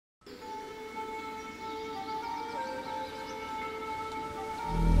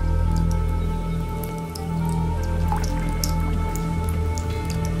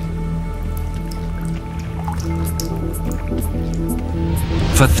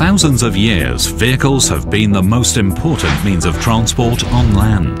For thousands of years, vehicles have been the most important means of transport on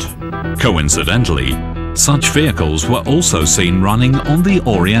land. Coincidentally, such vehicles were also seen running on the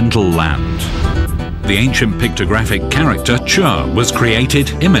Oriental land. The ancient pictographic character Chur was created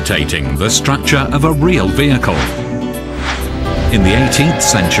imitating the structure of a real vehicle. In the 18th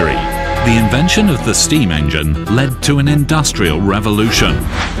century, the invention of the steam engine led to an industrial revolution.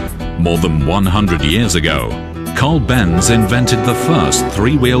 More than 100 years ago, Carl Benz invented the first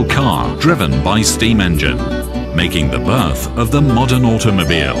three-wheel car driven by steam engine, making the birth of the modern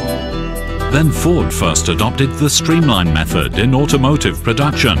automobile. Then Ford first adopted the streamline method in automotive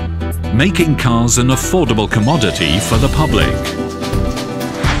production, making cars an affordable commodity for the public.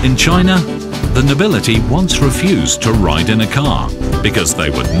 In China, the nobility once refused to ride in a car because they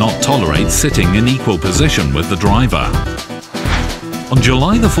would not tolerate sitting in equal position with the driver. On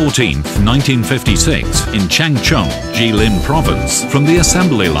July 14, 1956, in Changchun, Jilin Province, from the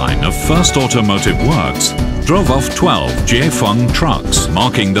assembly line of First Automotive Works, drove off 12 Jiefeng trucks,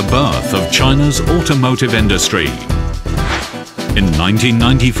 marking the birth of China's automotive industry. In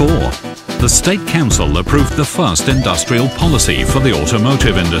 1994, the State Council approved the first industrial policy for the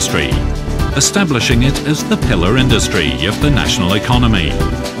automotive industry, establishing it as the pillar industry of the national economy.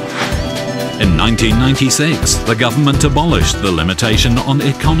 In 1996, the government abolished the limitation on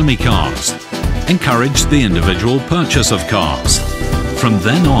economy cars, encouraged the individual purchase of cars. From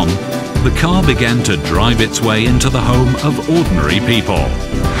then on, the car began to drive its way into the home of ordinary people.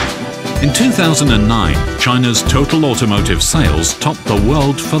 In 2009, China's total automotive sales topped the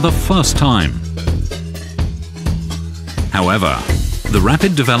world for the first time. However, the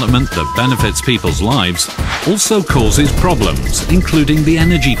rapid development that benefits people's lives also causes problems, including the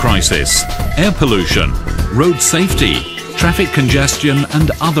energy crisis, air pollution, road safety, traffic congestion,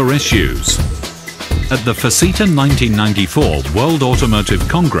 and other issues. At the FISITA 1994 World Automotive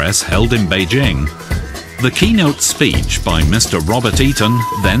Congress held in Beijing, the keynote speech by Mr. Robert Eaton,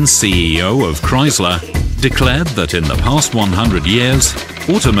 then CEO of Chrysler, declared that in the past 100 years,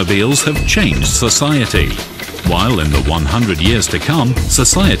 automobiles have changed society, while in the 100 years to come,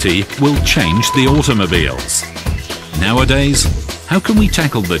 society will change the automobiles. Nowadays, how can we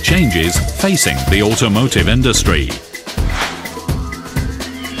tackle the changes facing the automotive industry?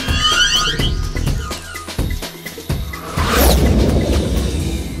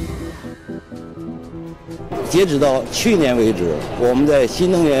截止到去年为止，我们在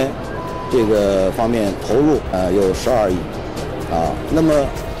新能源这个方面投入有12亿，那么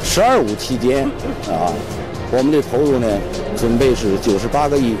“12+5”期间我们的投入呢，准备是98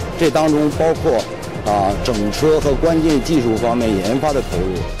个亿，这当中包括整车和关键技术方面研发的投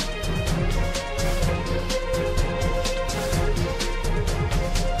入。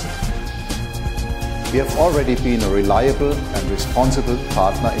We have already been a reliable and responsible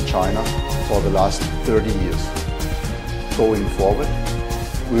partner in China for the last 30 years. Going forward,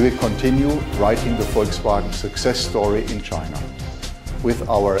 we will continue writing the Volkswagen success story in China. With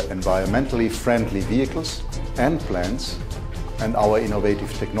our environmentally friendly vehicles and plants and our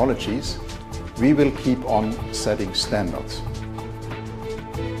innovative technologies, we will keep on setting standards.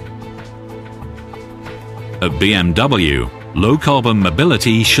 At BMW, low-carbon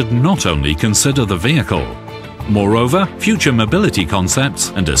mobility should not only consider the vehicle. Moreover, future mobility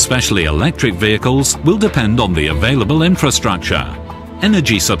concepts, and especially electric vehicles, will depend on the available infrastructure,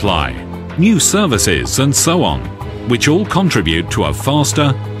 energy supply, new services, and so on, which all contribute to a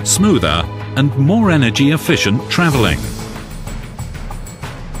faster, smoother, and more energy-efficient traveling.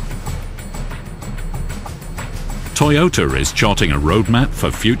 Toyota is charting a roadmap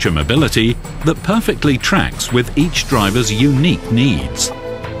for future mobility that perfectly tracks with each driver's unique needs,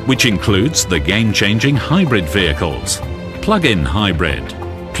 which includes the game-changing hybrid vehicles, plug-in hybrid,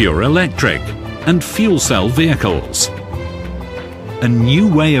 pure electric, and fuel cell vehicles. A new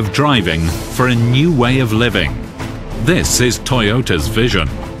way of driving for a new way of living. This is Toyota's vision.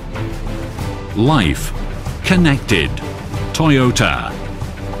 Life connected. Toyota.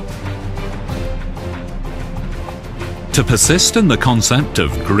 To persist in the concept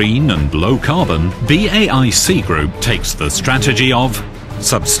of green and low carbon, BAIC Group takes the strategy of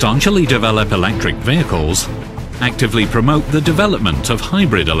substantially develop electric vehicles, actively promote the development of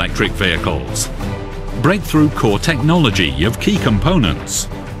hybrid electric vehicles, breakthrough core technology of key components,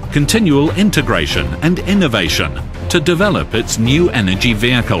 continual integration and innovation to develop its new energy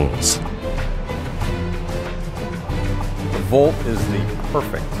vehicles. The Volt is the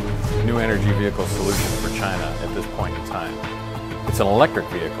perfect new energy vehicle solution for China at this point in time. It's an electric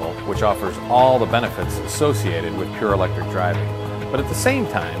vehicle which offers all the benefits associated with pure electric driving, but at the same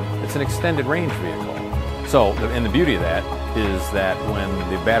time, it's an extended range vehicle, So, and the beauty of that is that when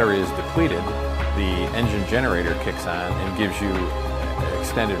the battery is depleted, the engine generator kicks on and gives you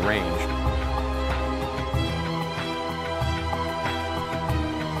extended range.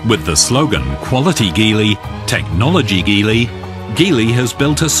 With the slogan Quality Geely, Technology Geely, Geely has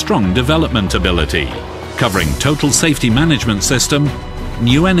built a strong development ability, covering total safety management system,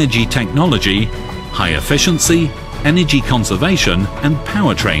 new energy technology, high efficiency, energy conservation and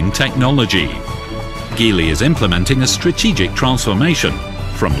powertrain technology. Geely is implementing a strategic transformation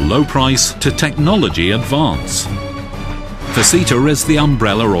from low price to technology advance. FISITA is the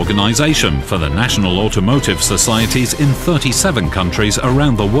umbrella organization for the national automotive societies in 37 countries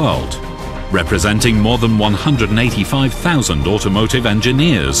around the world, representing more than 185,000 automotive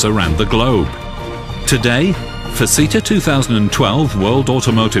engineers around the globe. Today, FISITA 2012 World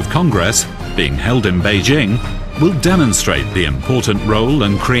Automotive Congress, being held in Beijing, will demonstrate the important role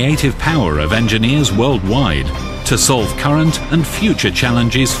and creative power of engineers worldwide to solve current and future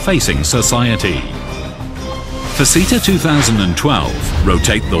challenges facing society. FISITA 2012,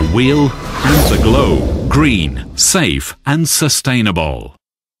 rotate the wheel and the globe, green, safe and sustainable.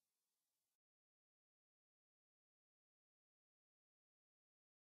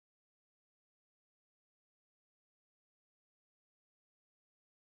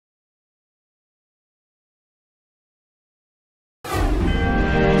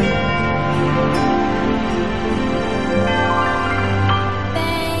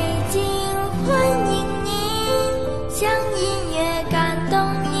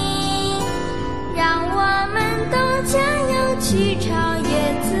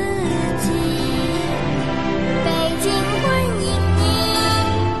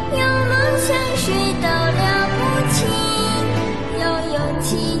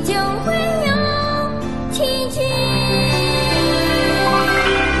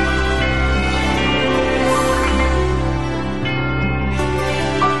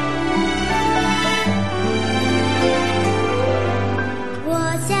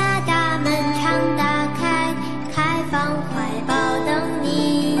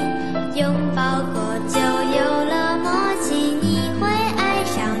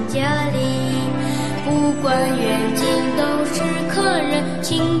不管远近都是客人，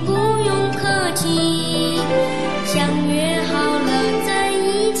请不